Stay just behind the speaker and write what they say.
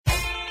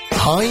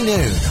High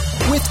Noon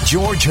with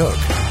George Hook.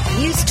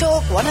 News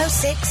Talk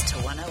 106 to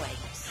 108.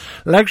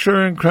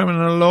 Lecturer in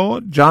criminal law,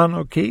 John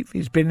O'Keefe.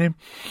 He's been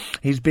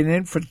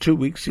in for 2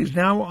 weeks. He's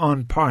now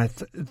on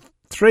part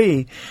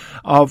 3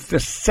 of the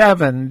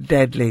 7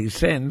 deadly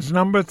sins.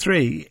 Number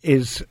 3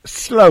 is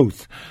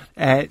sloth.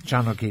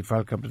 John O'Keefe,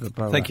 welcome to the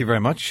program. Thank you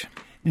very much.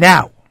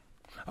 Now,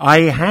 I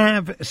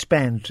have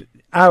spent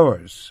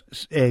hours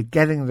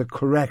getting the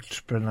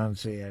correct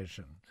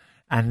pronunciation.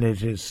 And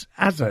it is,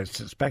 as I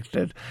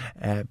suspected,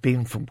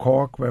 being from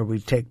Cork, where we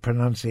take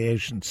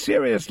pronunciation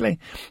seriously,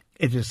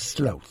 it is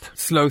sloth.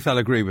 Sloth, I'll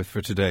agree with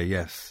for today,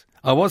 yes.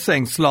 I was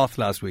saying sloth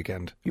last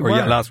weekend.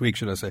 Last week,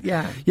 should I say.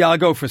 Yeah. Yeah, I'll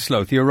go for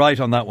sloth. You're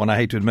right on that one. I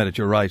hate to admit it,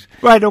 you're right.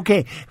 Right,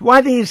 okay.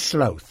 What is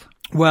sloth?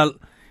 Well,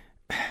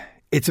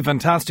 it's a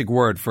fantastic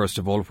word, first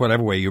of all,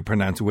 whatever way you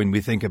pronounce it when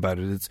we think about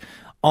it. It's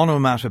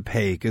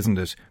onomatopoeic, isn't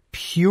it?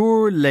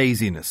 Pure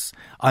laziness.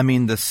 I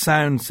mean, the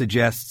sound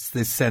suggests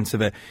this sense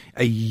of a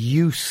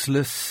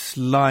useless,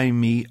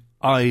 slimy,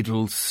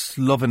 idle,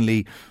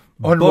 slovenly,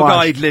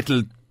 bug-eyed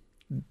little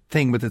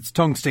thing with its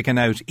tongue sticking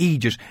out,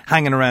 Egypt,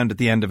 hanging around at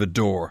the end of a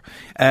door.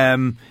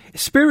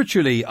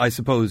 Spiritually, I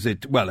suppose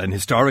and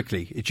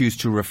historically, it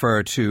used to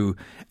refer to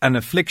an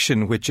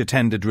affliction which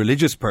attended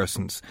religious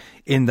persons,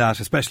 in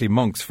that, especially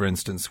monks, for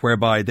instance,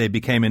 whereby they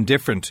became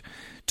indifferent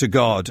to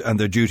God and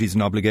their duties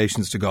and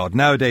obligations to God.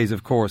 Nowadays,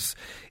 of course,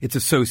 it's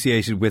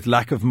associated with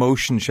lack of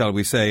motion, shall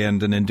we say,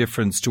 and an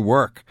indifference to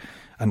work,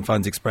 and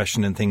finds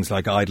expression in things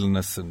like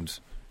idleness and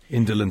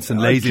indolence and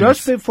laziness.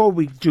 Just before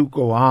we do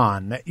go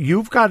on,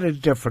 you've got a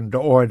different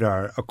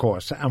order, of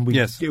course, and we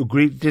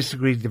disagreed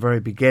at the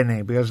very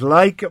beginning, because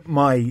like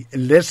my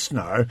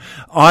listener,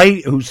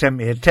 who sent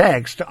me a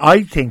text,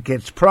 I think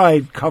it's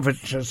pride,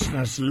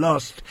 covetousness,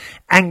 lust,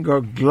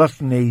 anger,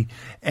 gluttony,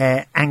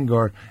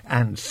 anger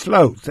and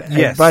sloth.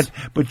 Yes.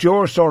 But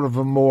you're sort of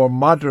a more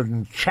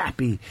modern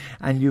chappy,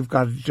 and you've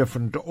got a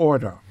different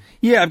order.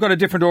 Yeah, I've got a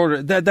different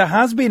order. There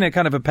has been a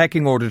kind of a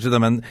pecking order to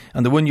them, and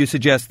the one you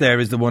suggest there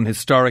is the one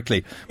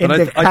historically. But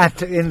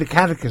in the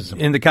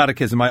catechism. In the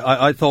catechism,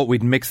 I thought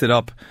we'd mix it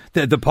up.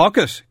 The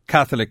Pocket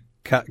Catholic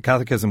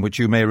Catechism, which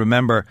you may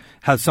remember,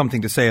 has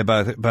something to say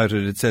about it.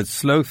 It says,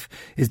 sloth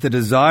is the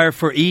desire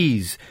for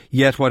ease,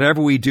 yet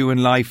whatever we do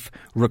in life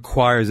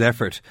requires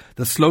effort.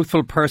 The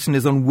slothful person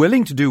is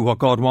unwilling to do what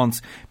God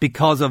wants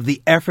because of the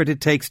effort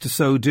it takes to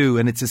so do,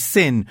 and it's a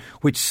sin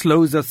which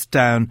slows us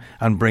down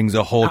and brings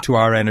a halt to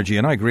our energy,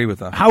 and I agree with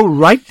that. How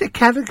right the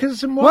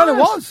catechism was? Well, it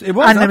was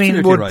and I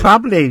mean, would right.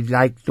 Probably,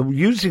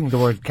 using the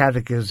word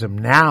catechism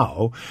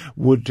now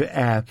would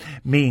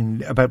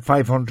mean about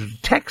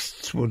 500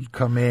 texts would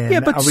come in. Yeah,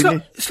 but I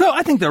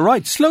think they're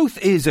right. Sloth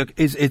is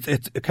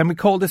can we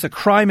call this a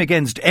crime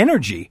against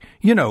energy?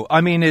 You know,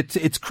 I mean,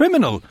 it's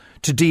criminal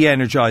to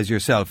de-energize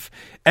yourself.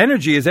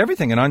 Energy is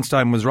everything, and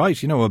Einstein was right.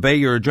 You know, obey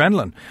your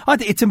adrenaline. I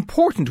think it's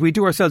important. We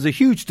do ourselves a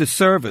huge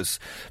disservice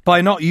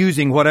by not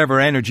using whatever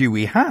energy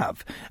we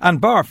have.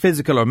 And bar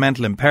physical or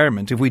mental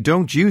impairment, if we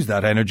don't use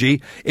that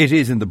energy, it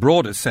is in the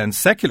broadest sense,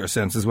 secular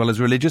sense, as well as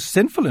religious,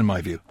 sinful in my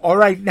view. All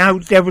right. Now,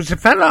 there was a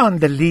fellow on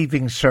the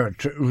Leaving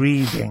Cert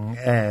reading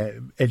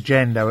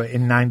agenda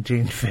in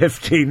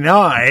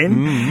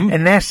 1959,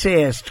 an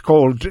essayist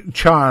called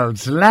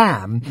Charles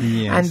Lamb.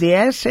 Yes. And the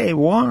essay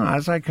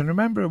was, I can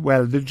remember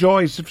well, the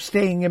joys of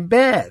staying in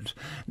bed.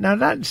 Now,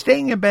 that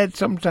staying in bed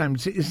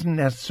sometimes isn't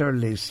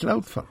necessarily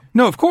slothful.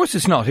 No, of course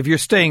it's not, if you're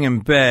staying in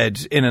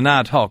bed in an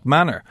ad hoc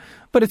manner.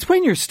 But it's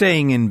when you're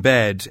staying in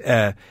bed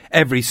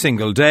every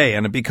single day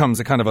and it becomes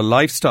a kind of a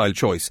lifestyle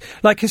choice.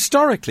 Like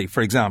historically, for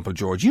example,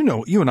 George, you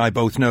know, you and I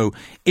both know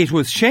it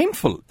was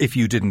shameful if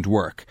you didn't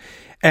work.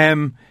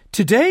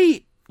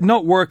 Today,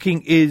 not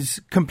working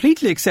is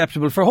completely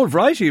acceptable for a whole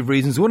variety of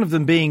reasons, one of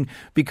them being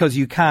because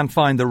you can't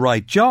find the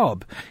right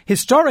job.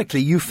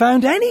 Historically, you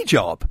found any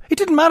job. It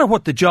didn't matter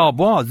what the job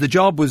was. The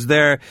job was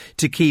there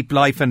to keep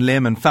life and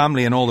limb and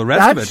family and all the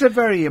rest of it. That's a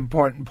very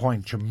important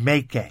point you're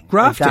making.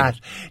 Grafting. That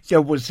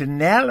there was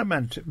an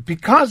element,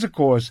 because, of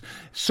course,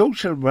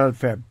 social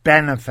welfare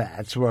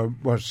benefits were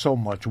so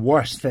much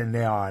worse than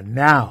they are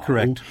now.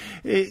 Correct.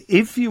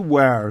 If you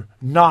were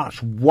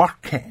not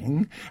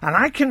working, and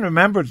I can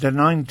remember the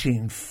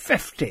 1950s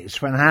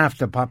when half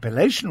the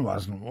population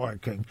wasn't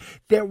working,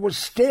 there was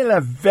still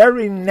a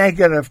very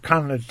negative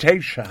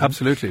connotation.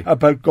 Absolutely.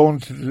 About going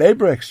to the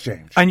labour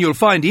exchange. And you'll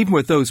find even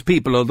with those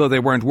people, although they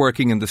weren't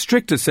working in the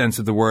strictest sense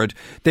of the word,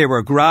 they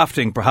were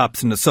grafting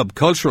perhaps in a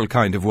subcultural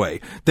kind of way.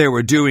 They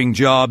were doing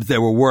jobs, they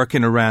were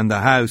working around the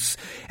house.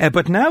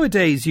 But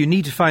nowadays you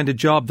need to find a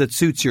job that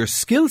suits your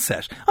skill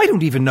set. I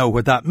don't even know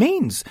what that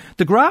means.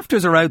 The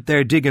grafters are out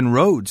there digging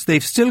roads.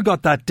 They've still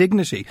got that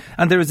dignity.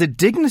 And there is a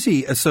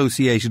dignity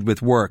associated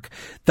with work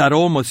that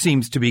almost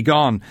seems to be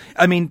gone.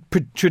 I mean,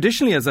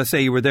 traditionally, as I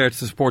say, you were there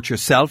to support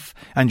yourself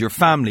and your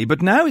family,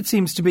 but now it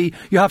seems to be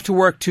you have to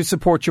work to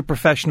support your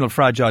professional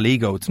fragile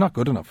ego. It's not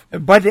good enough.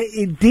 But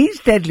these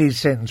deadly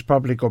sins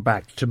probably go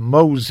back to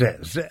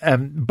Moses.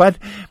 But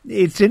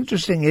it's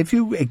interesting, if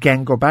you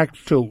again go back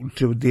to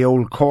the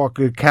old Cork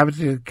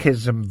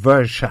Catechism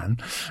version,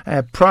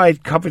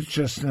 pride,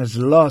 covetousness,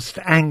 lust,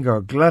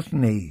 anger,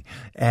 gluttony,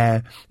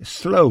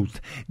 sloth,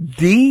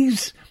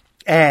 these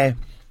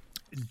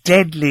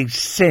deadly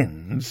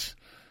sins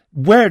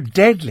were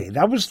deadly.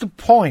 That was the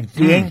point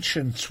the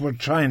ancients were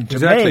trying to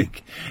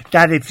make.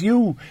 That if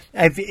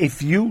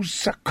you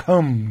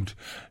succumbed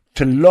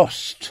to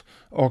lust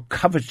or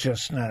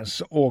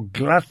covetousness or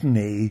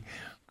gluttony,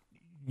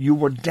 you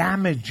were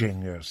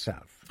damaging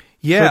yourself.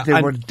 Yeah, so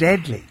they were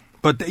deadly.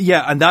 But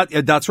yeah, and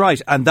that's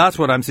right, and that's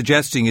what I'm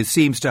suggesting is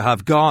seems to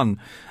have gone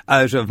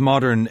out of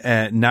modern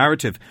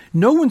narrative.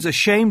 No one's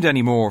ashamed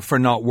anymore for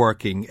not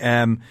working.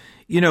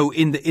 You know,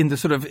 in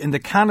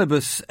the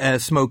cannabis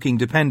smoking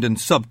dependent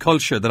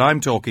subculture that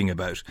I'm talking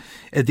about,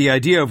 the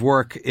idea of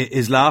work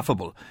is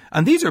laughable.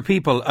 And these are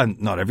people,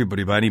 and not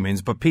everybody by any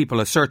means, but people,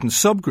 a certain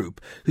subgroup,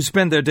 who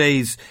spend their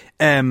days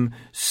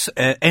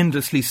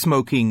endlessly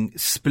smoking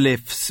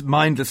spliffs,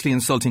 mindlessly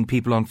insulting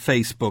people on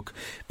Facebook,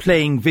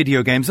 playing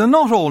video games, and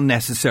not all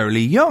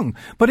necessarily young,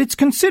 but it's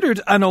considered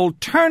an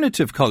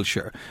alternative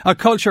culture, a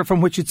culture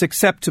from which it's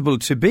acceptable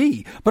to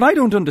be. But I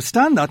don't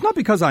understand that, not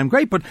because I'm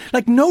great, but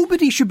like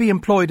nobody should be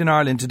employed in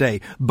Ireland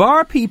today,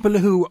 bar people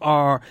who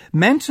are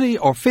mentally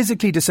or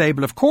physically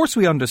disabled. Of course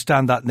we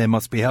understand that and they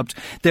must be helped.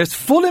 There's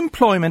full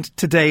employment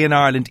today in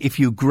Ireland if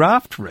you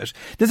graft for it.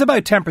 There's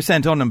about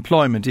 10%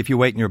 unemployment if you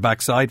wait in your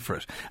backside for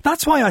it.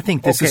 That's why I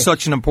think this is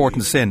such an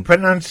important sin.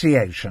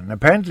 Pronunciation.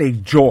 Apparently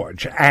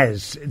George,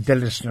 as the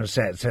listener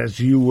says, as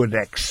you would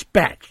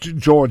expect,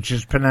 George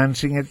is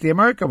pronouncing it the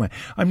American way.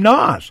 I'm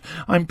not.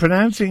 I'm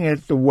pronouncing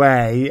it the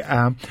way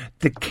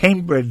the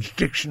Cambridge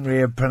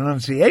Dictionary of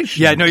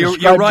Pronunciation. Yeah, no,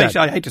 you're right.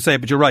 I hate to say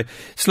it, but you're right.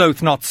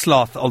 Sloth, not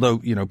sloth,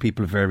 although, you know,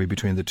 people vary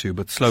between the two,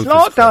 but sloth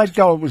I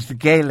thought it was the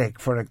Gaelic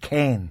for a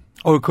cane.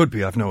 Oh, it could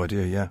be. I've no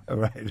idea, yeah.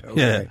 Right,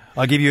 okay. Yeah.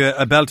 I'll give you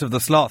a belt of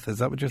the sloth. Is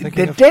that what you're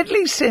thinking The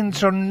deadly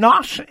sins are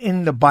not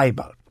in the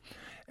Bible.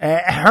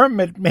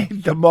 Hermit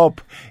made them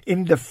up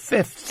in the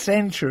 5th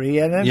century,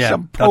 and then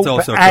some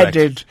pope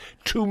added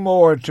 2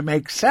 more to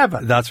make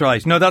 7. That's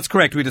right. No, that's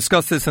correct. We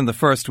discussed this in the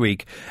first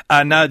week,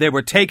 and now they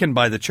were taken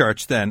by the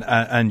church then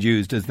and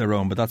used as their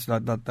own, but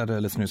that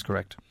listener is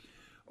correct.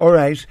 All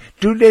right.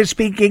 Do they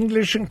speak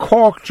English in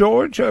Cork,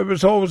 George? I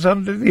was always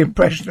under the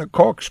impression that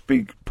Cork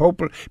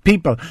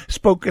people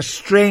spoke a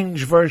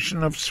strange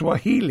version of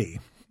Swahili.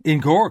 In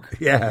Cork?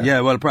 Yeah. Yeah,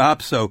 well,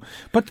 perhaps so.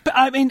 But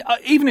I mean,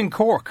 even in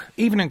Cork,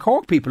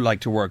 people like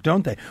to work,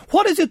 don't they?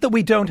 What is it that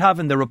we don't have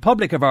in the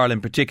Republic of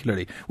Ireland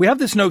particularly? We have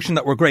this notion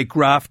that we're great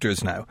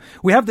grafters now.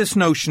 We have this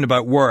notion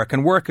about work,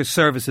 and work as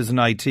services and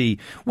IT.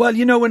 Well,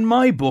 you know, in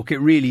my book, it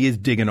really is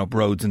digging up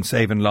roads and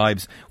saving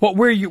lives. What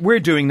we're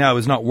doing now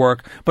is not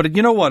work, but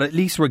you know what? At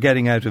least we're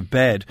getting out of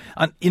bed.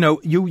 And, you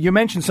know, you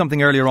mentioned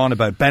something earlier on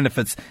about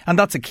benefits, and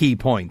that's a key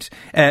point.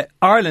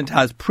 Ireland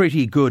has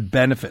pretty good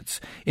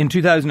benefits. In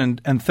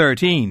 2013,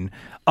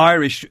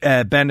 Irish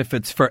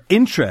benefits for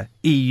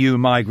intra-EU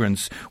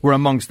migrants were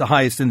amongst the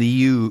highest in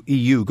the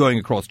EU, going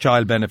across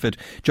child benefit,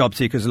 job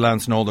seekers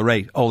allowance and all the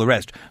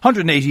rest.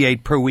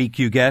 188 per week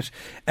you get,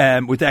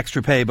 with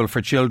extra payable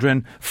for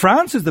children.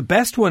 France is the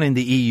best one in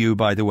the EU,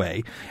 by the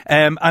way,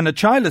 and a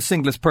childless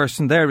singless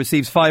person there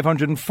receives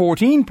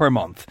 514 per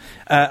month,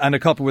 and a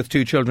couple with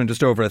 2 children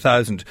just over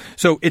 1,000.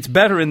 So it's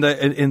better in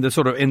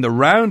the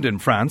round in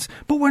France,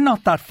 but we're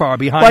not that far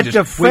behind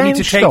it. We need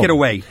to take it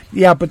away.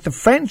 Yeah, but the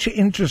French,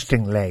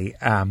 interestingly,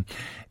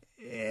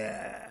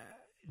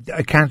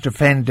 I can't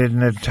defend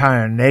an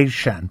entire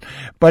nation,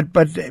 but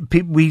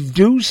we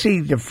do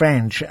see the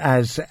French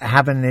as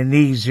having an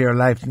easier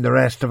life than the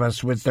rest of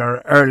us with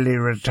their early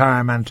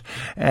retirement,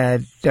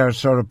 their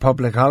sort of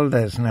public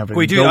holidays and everything.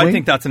 We do. I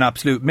think that's an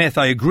absolute myth.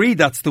 I agree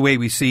that's the way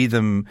we see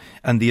them,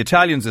 and the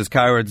Italians as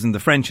cowards and the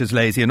French as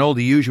lazy and all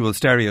the usual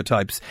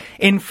stereotypes.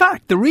 In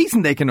fact, the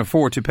reason they can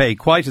afford to pay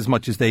quite as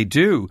much as they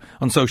do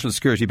on social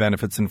security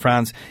benefits in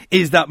France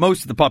is that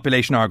most of the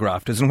population are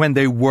grafters, and when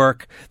they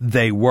work,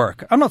 they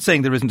work. I'm not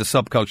saying there isn't a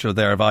subculture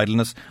there of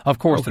idleness. Of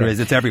course there is.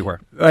 It's everywhere.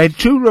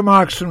 2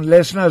 remarks from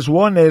listeners.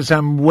 One is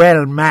I'm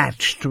well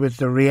matched with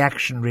the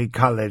reactionary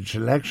college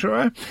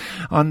lecturer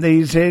on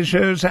these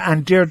issues,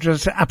 and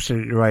Deirdre's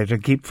absolutely right. I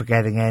keep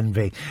forgetting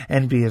envy.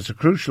 Envy is a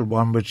crucial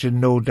one, which in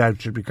no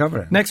doubt should be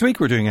covered. Next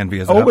week we're doing envy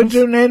as well. We're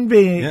doing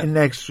envy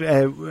next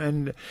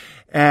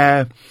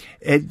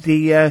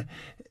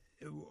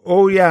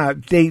Oh, yeah.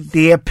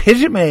 The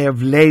epitome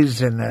of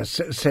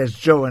laziness, says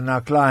Joe in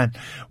Knockline,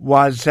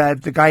 was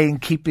the guy in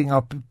Keeping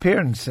Up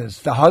Appearances,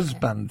 the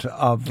husband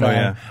of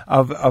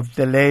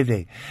the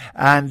lady.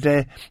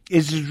 And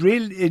is it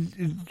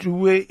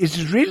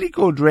really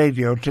good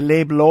radio to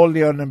label all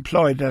the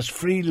unemployed as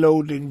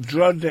freeloading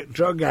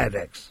drug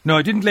addicts? No,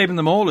 I didn't label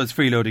them all as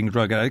freeloading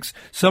drug addicts.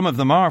 Some of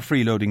them are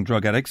freeloading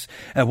drug addicts.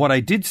 What I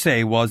did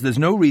say was there's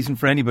no reason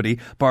for anybody,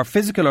 bar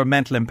physical or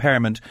mental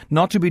impairment,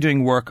 not to be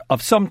doing work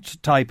of some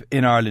type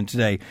in Ireland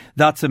today.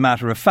 That's a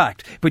matter of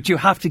fact. But you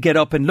have to get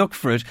up and look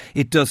for it.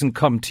 It doesn't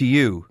come to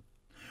you.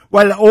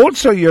 Well,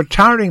 also you're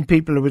tarring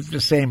people with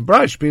the same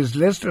brush, because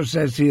Lister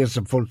says he has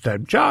a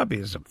full-time job, he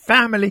has a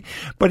family,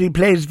 but he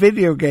plays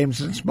video games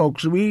and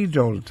smokes weed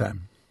all the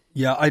time.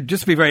 Yeah, I'd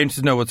just be very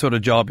interested to know what sort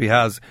of job he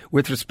has.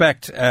 With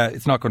respect,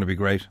 it's not going to be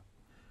great.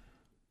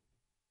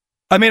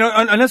 I mean,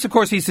 unless, of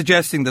course, he's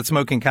suggesting that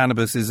smoking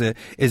cannabis is a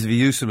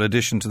useful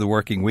addition to the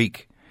working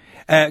week.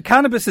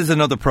 Cannabis is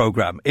another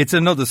programme. It's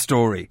another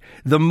story.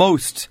 The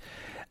most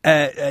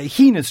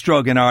heinous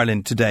drug in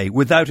Ireland today,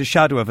 without a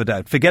shadow of a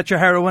doubt. Forget your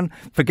heroin,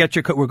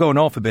 we're going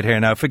off a bit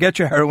here now. Forget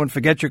your heroin,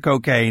 forget your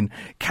cocaine.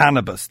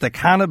 Cannabis. The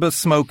cannabis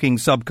smoking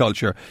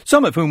subculture,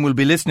 some of whom will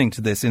be listening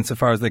to this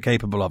insofar as they're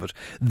capable of it.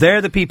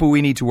 They're the people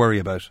we need to worry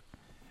about.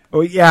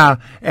 Oh, yeah.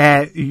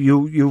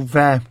 You've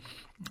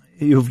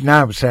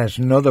now set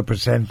another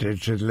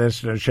percentage of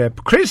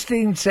listenership.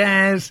 Christine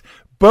says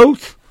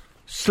both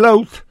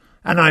sloth,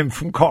 and I'm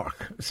from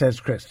Cork,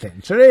 says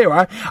Christine. So there you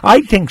are.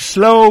 I think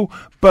slow,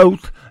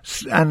 both,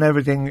 and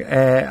everything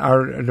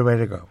are the way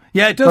to go.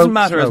 Yeah, it doesn't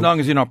matter as long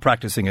as you're not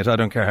practicing it. I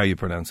don't care how you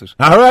pronounce it.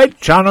 All right,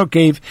 John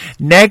O'Keefe.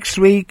 Next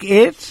week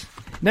it's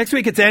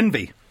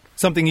envy.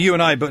 Something you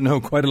and I but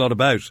know quite a lot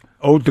about.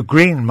 Oh, the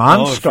green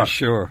monster. Oh, for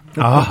sure.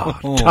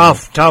 Tough.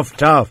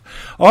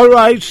 All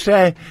right,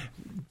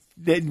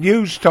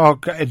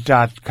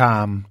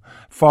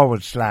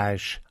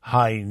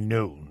 newstalk.com/high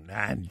noon.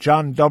 And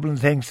John Dublin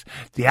thinks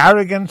the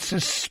arrogance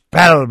is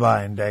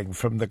spellbinding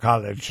from the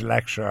college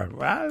lecturer.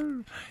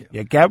 Well,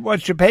 you get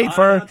what you pay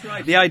for. That's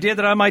right. The idea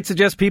that I might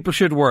suggest people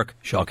should work.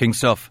 Shocking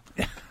stuff.